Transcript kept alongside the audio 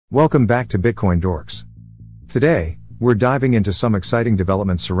Welcome back to BitcoinDorks. Today, we're diving into some exciting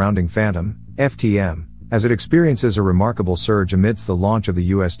developments surrounding Fantom, FTM, as it experiences a remarkable surge amidst the launch of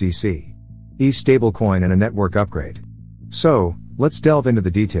the USDC.e stablecoin and a network upgrade. So, let's delve into the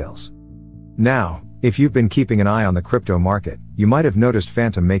details. Now, if you've been keeping an eye on the crypto market, you might have noticed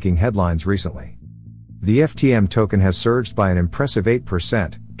Fantom making headlines recently. The FTM token has surged by an impressive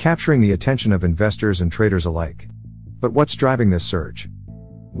 8%, capturing the attention of investors and traders alike. But what's driving this surge?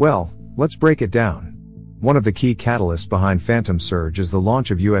 Well, let's break it down. One of the key catalysts behind Fantom's surge is the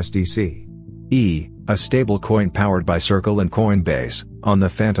launch of USDC.e, a stablecoin powered by Circle and Coinbase, on the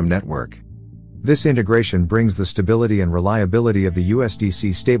Fantom network. This integration brings the stability and reliability of the USDC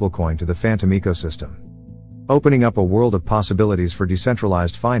stablecoin to the Fantom ecosystem, opening up a world of possibilities for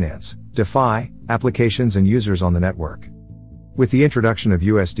decentralized finance, DeFi, applications and users on the network. With the introduction of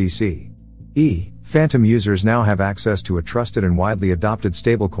USDC.e, Fantom users now have access to a trusted and widely adopted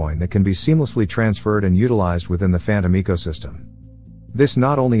stablecoin that can be seamlessly transferred and utilized within the Fantom ecosystem. This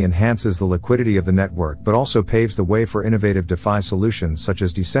not only enhances the liquidity of the network but also paves the way for innovative DeFi solutions such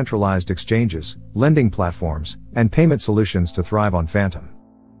as decentralized exchanges, lending platforms, and payment solutions to thrive on Fantom.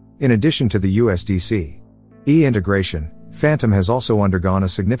 In addition to the USDC.e integration, Fantom has also undergone a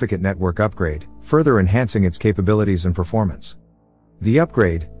significant network upgrade, further enhancing its capabilities and performance. The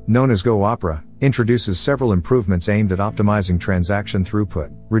upgrade, known as Go Opera, introduces several improvements aimed at optimizing transaction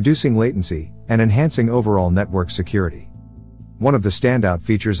throughput, reducing latency, and enhancing overall network security. One of the standout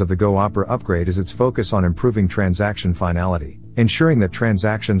features of the Go Opera upgrade is its focus on improving transaction finality, ensuring that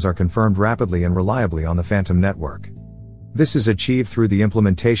transactions are confirmed rapidly and reliably on the Fantom network. This is achieved through the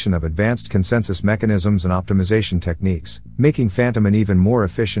implementation of advanced consensus mechanisms and optimization techniques, making Fantom an even more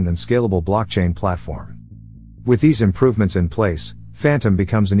efficient and scalable blockchain platform. With these improvements in place, Fantom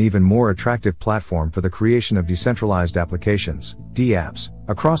becomes an even more attractive platform for the creation of decentralized applications, DApps,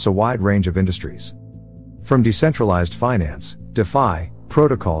 across a wide range of industries. From decentralized finance, DeFi,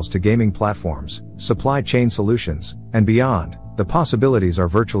 protocols to gaming platforms, supply chain solutions, and beyond, the possibilities are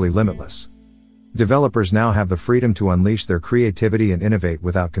virtually limitless. Developers now have the freedom to unleash their creativity and innovate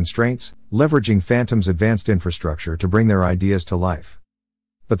without constraints, leveraging Fantom's advanced infrastructure to bring their ideas to life.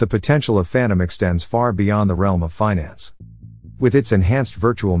 But the potential of Fantom extends far beyond the realm of finance. With its enhanced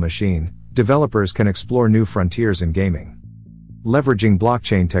virtual machine, developers can explore new frontiers in gaming. Leveraging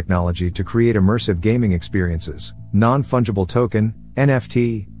blockchain technology to create immersive gaming experiences, non-fungible token,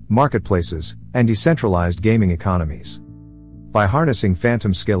 NFT, marketplaces, and decentralized gaming economies. By harnessing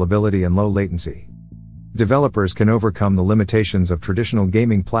Fantom's scalability and low latency, developers can overcome the limitations of traditional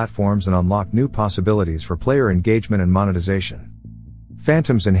gaming platforms and unlock new possibilities for player engagement and monetization.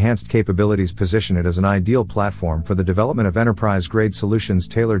 Fantom's enhanced capabilities position it as an ideal platform for the development of enterprise-grade solutions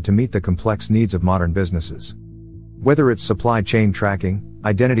tailored to meet the complex needs of modern businesses. Whether it's supply chain tracking,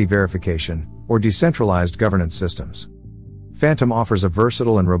 identity verification, or decentralized governance systems, Fantom offers a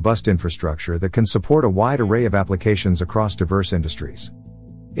versatile and robust infrastructure that can support a wide array of applications across diverse industries.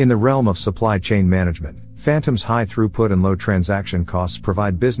 In the realm of supply chain management, Fantom's high throughput and low transaction costs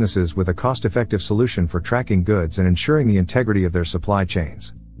provide businesses with a cost-effective solution for tracking goods and ensuring the integrity of their supply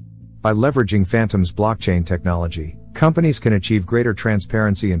chains. By leveraging Fantom's blockchain technology, companies can achieve greater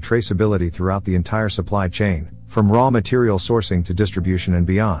transparency and traceability throughout the entire supply chain, from raw material sourcing to distribution and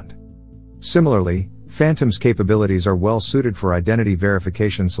beyond. Similarly, Fantom's capabilities are well suited for identity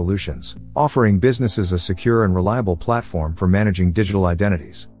verification solutions, offering businesses a secure and reliable platform for managing digital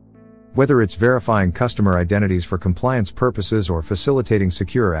identities. Whether it's verifying customer identities for compliance purposes or facilitating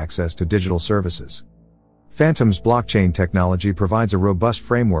secure access to digital services, Fantom's blockchain technology provides a robust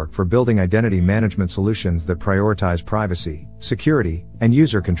framework for building identity management solutions that prioritize privacy, security, and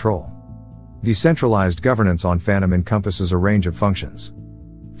user control. Decentralized governance on Fantom encompasses a range of functions.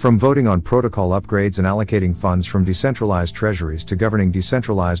 From voting on protocol upgrades and allocating funds from decentralized treasuries to governing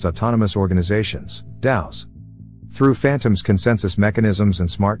decentralized autonomous organizations, DAOs. Through Fantom's consensus mechanisms and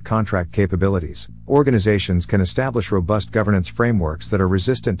smart contract capabilities, organizations can establish robust governance frameworks that are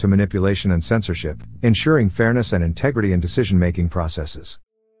resistant to manipulation and censorship, ensuring fairness and integrity in decision-making processes.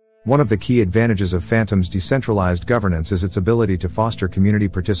 One of the key advantages of Fantom's decentralized governance is its ability to foster community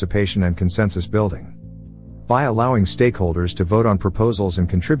participation and consensus building. By allowing stakeholders to vote on proposals and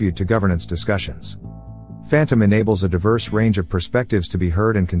contribute to governance discussions, Fantom enables a diverse range of perspectives to be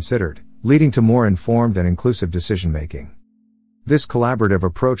heard and considered, leading to more informed and inclusive decision-making. This collaborative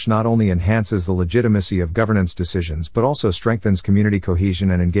approach not only enhances the legitimacy of governance decisions but also strengthens community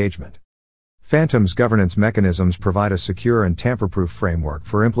cohesion and engagement. Fantom's governance mechanisms provide a secure and tamper-proof framework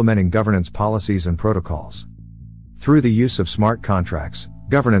for implementing governance policies and protocols. Through the use of smart contracts,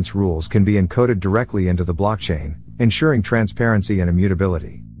 governance rules can be encoded directly into the blockchain, ensuring transparency and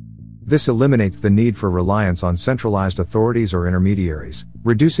immutability. This eliminates the need for reliance on centralized authorities or intermediaries,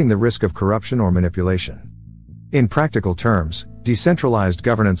 reducing the risk of corruption or manipulation. In practical terms, decentralized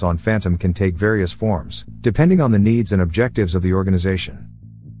governance on Fantom can take various forms, depending on the needs and objectives of the organization.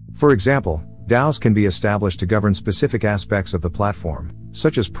 For example, DAOs can be established to govern specific aspects of the platform,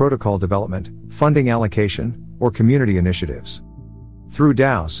 such as protocol development, funding allocation, or community initiatives. Through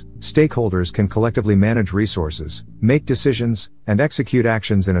DAOs, stakeholders can collectively manage resources, make decisions, and execute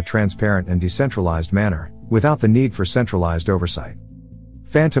actions in a transparent and decentralized manner, without the need for centralized oversight.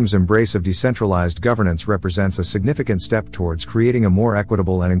 Fantom's embrace of decentralized governance represents a significant step towards creating a more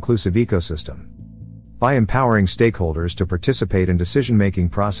equitable and inclusive ecosystem. By empowering stakeholders to participate in decision-making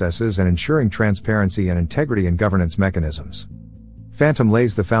processes and ensuring transparency and integrity in governance mechanisms, Fantom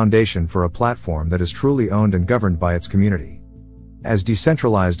lays the foundation for a platform that is truly owned and governed by its community. As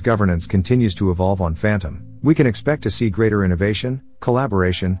decentralized governance continues to evolve on Fantom, we can expect to see greater innovation,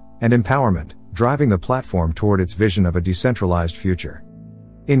 collaboration, and empowerment, driving the platform toward its vision of a decentralized future.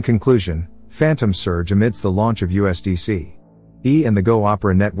 In conclusion, Fantom's surge amidst the launch of USDC.e and the Go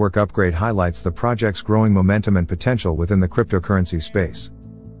Opera network upgrade highlights the project's growing momentum and potential within the cryptocurrency space.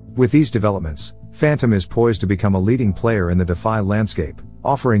 With these developments, Fantom is poised to become a leading player in the DeFi landscape,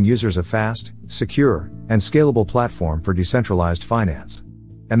 offering users a fast, secure, and scalable platform for decentralized finance.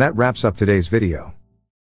 And that wraps up today's video.